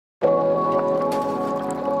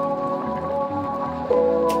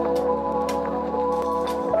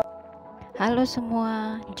Halo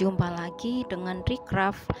semua, jumpa lagi dengan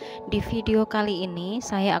riycraft. Di video kali ini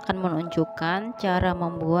saya akan menunjukkan cara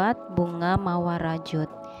membuat bunga mawar rajut.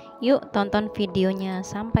 Yuk tonton videonya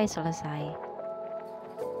sampai selesai.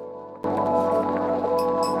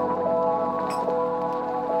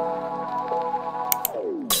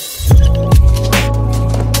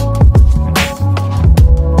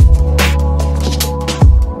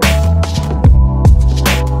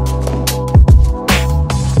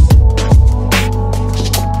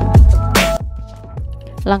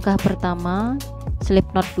 Langkah pertama, slip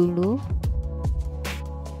knot dulu.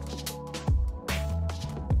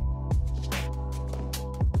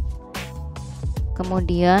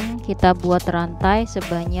 Kemudian kita buat rantai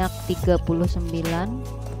sebanyak 39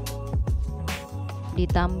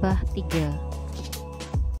 ditambah 3.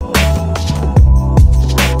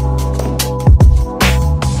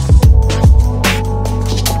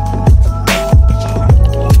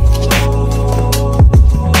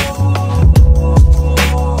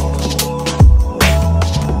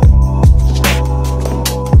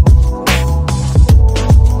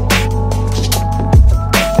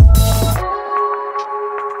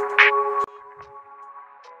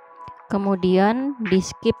 Kemudian di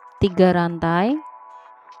skip 3 rantai,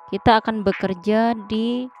 kita akan bekerja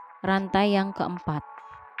di rantai yang keempat.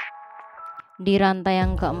 Di rantai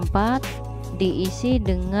yang keempat diisi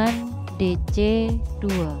dengan DC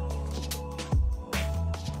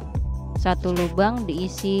 2. Satu lubang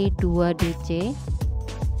diisi 2 DC.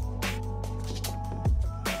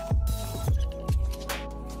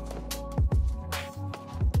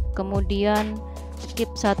 Kemudian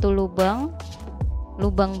skip satu lubang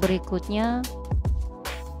berikutnya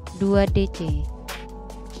 2 DC.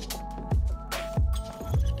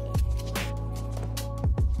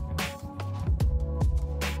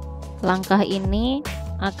 Langkah ini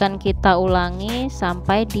akan kita ulangi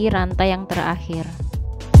sampai di rantai yang terakhir.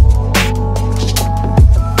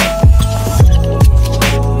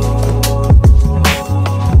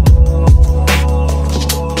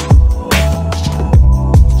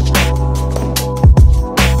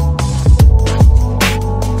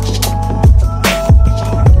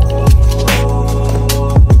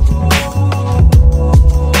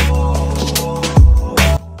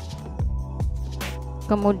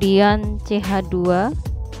 Kemudian CH2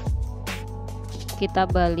 kita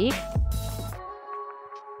balik.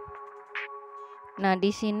 Nah,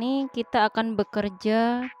 di sini kita akan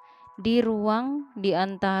bekerja di ruang di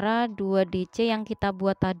antara 2 DC yang kita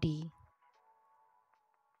buat tadi.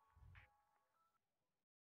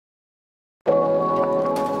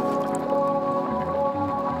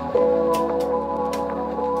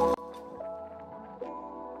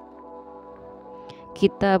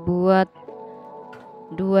 Kita buat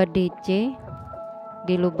 2 DC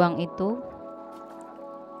di lubang itu,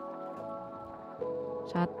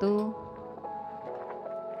 1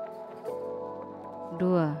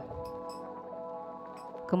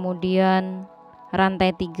 2, kemudian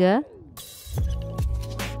rantai 3,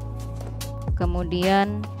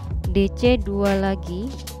 kemudian DC 2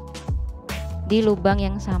 lagi di lubang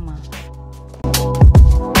yang sama.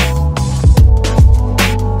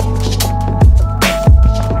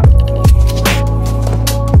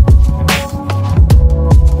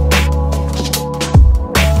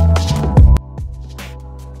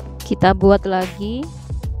 Kita buat lagi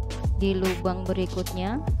di lubang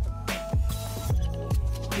berikutnya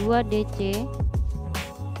 2 DC,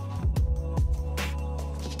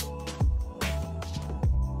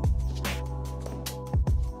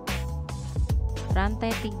 rantai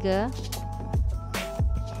 3,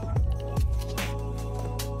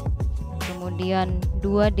 kemudian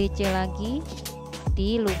 2 DC lagi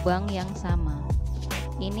di lubang yang sama.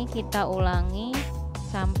 Ini kita ulangi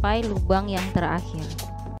sampai lubang yang terakhir.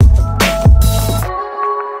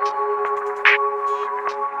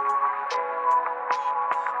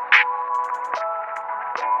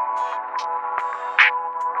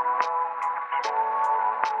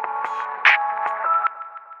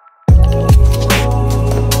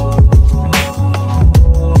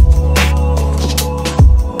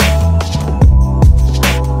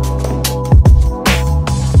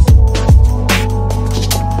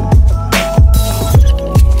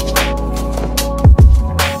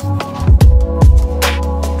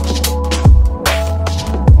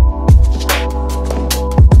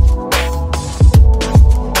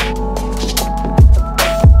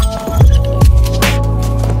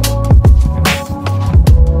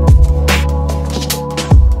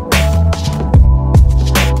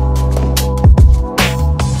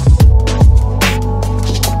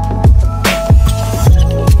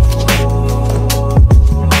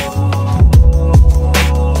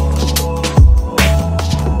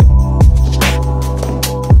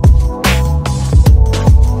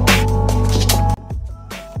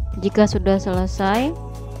 Jika sudah selesai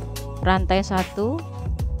rantai 1,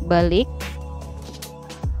 balik.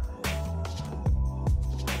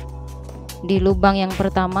 Di lubang yang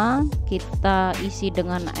pertama kita isi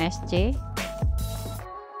dengan SC.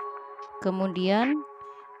 Kemudian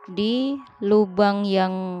di lubang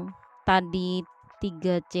yang tadi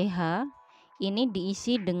 3CH ini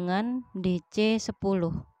diisi dengan DC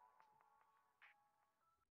 10.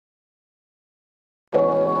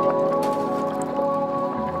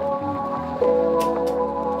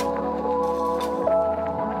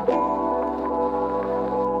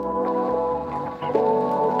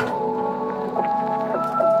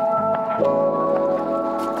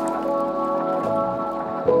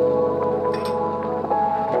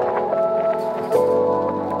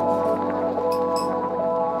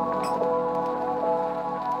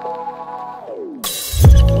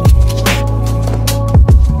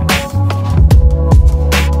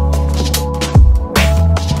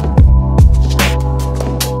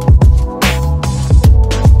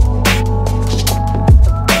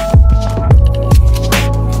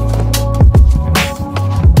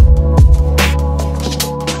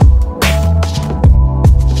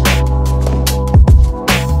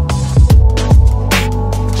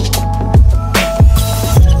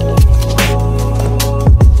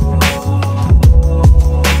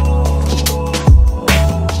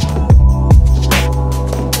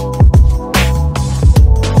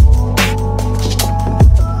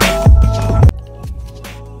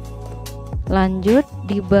 Lanjut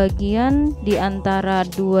di bagian di antara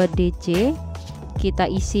 2 DC kita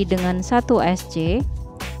isi dengan 1 SC.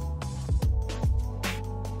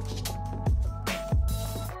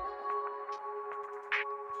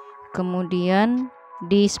 Kemudian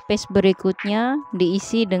di space berikutnya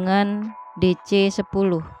diisi dengan DC 10.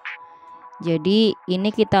 Jadi ini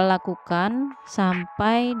kita lakukan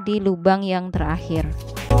sampai di lubang yang terakhir.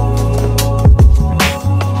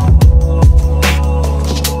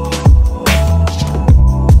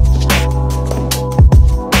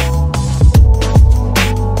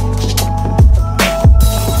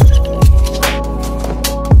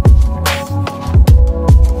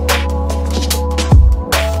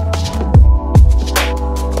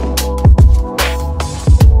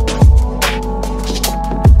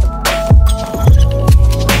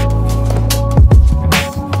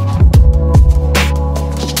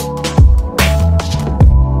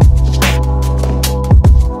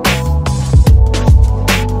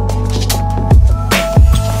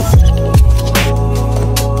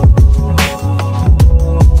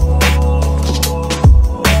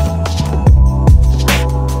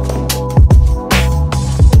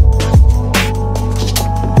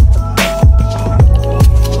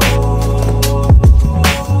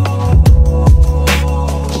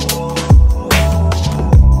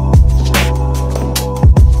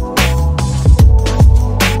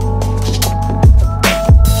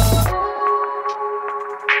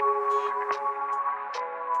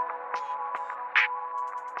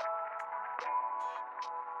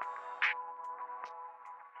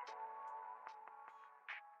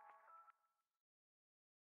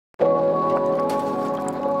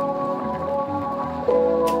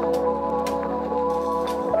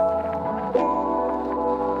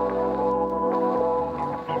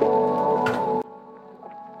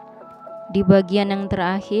 Di bagian yang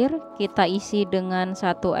terakhir kita isi dengan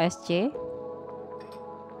 1 SC.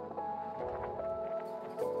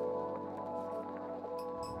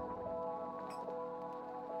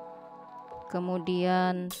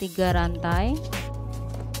 Kemudian 3 rantai.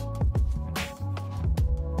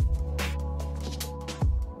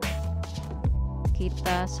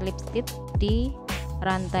 Kita slip stitch di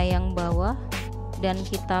rantai yang bawah dan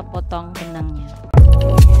kita potong benangnya.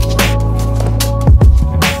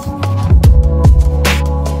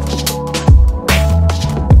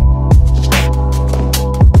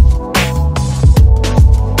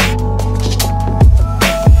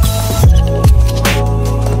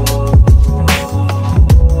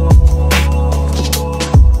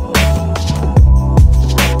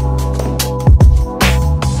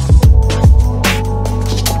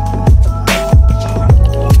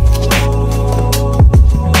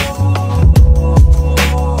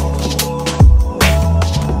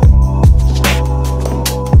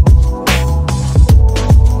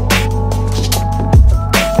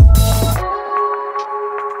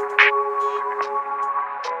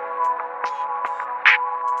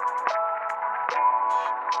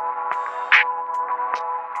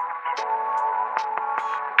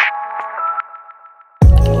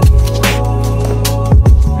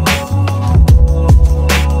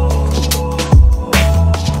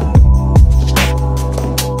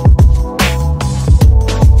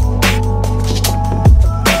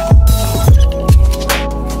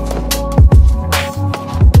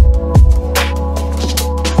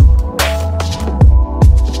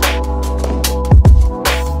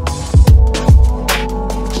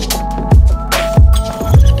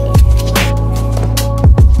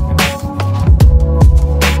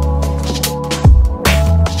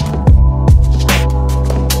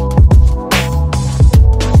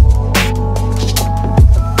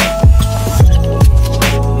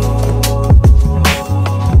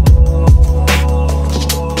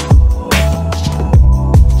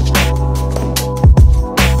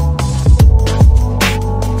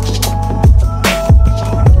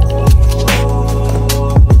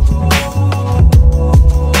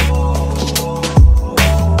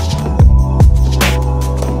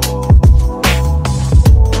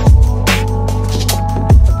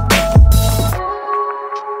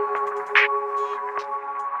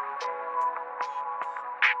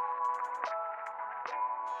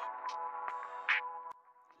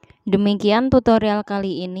 Demikian tutorial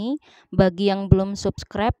kali ini. Bagi yang belum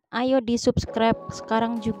subscribe, ayo di subscribe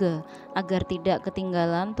sekarang juga agar tidak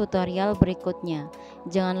ketinggalan tutorial berikutnya.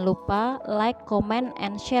 Jangan lupa like, comment,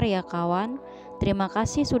 and share ya kawan. Terima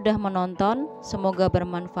kasih sudah menonton, semoga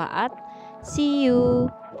bermanfaat. See you.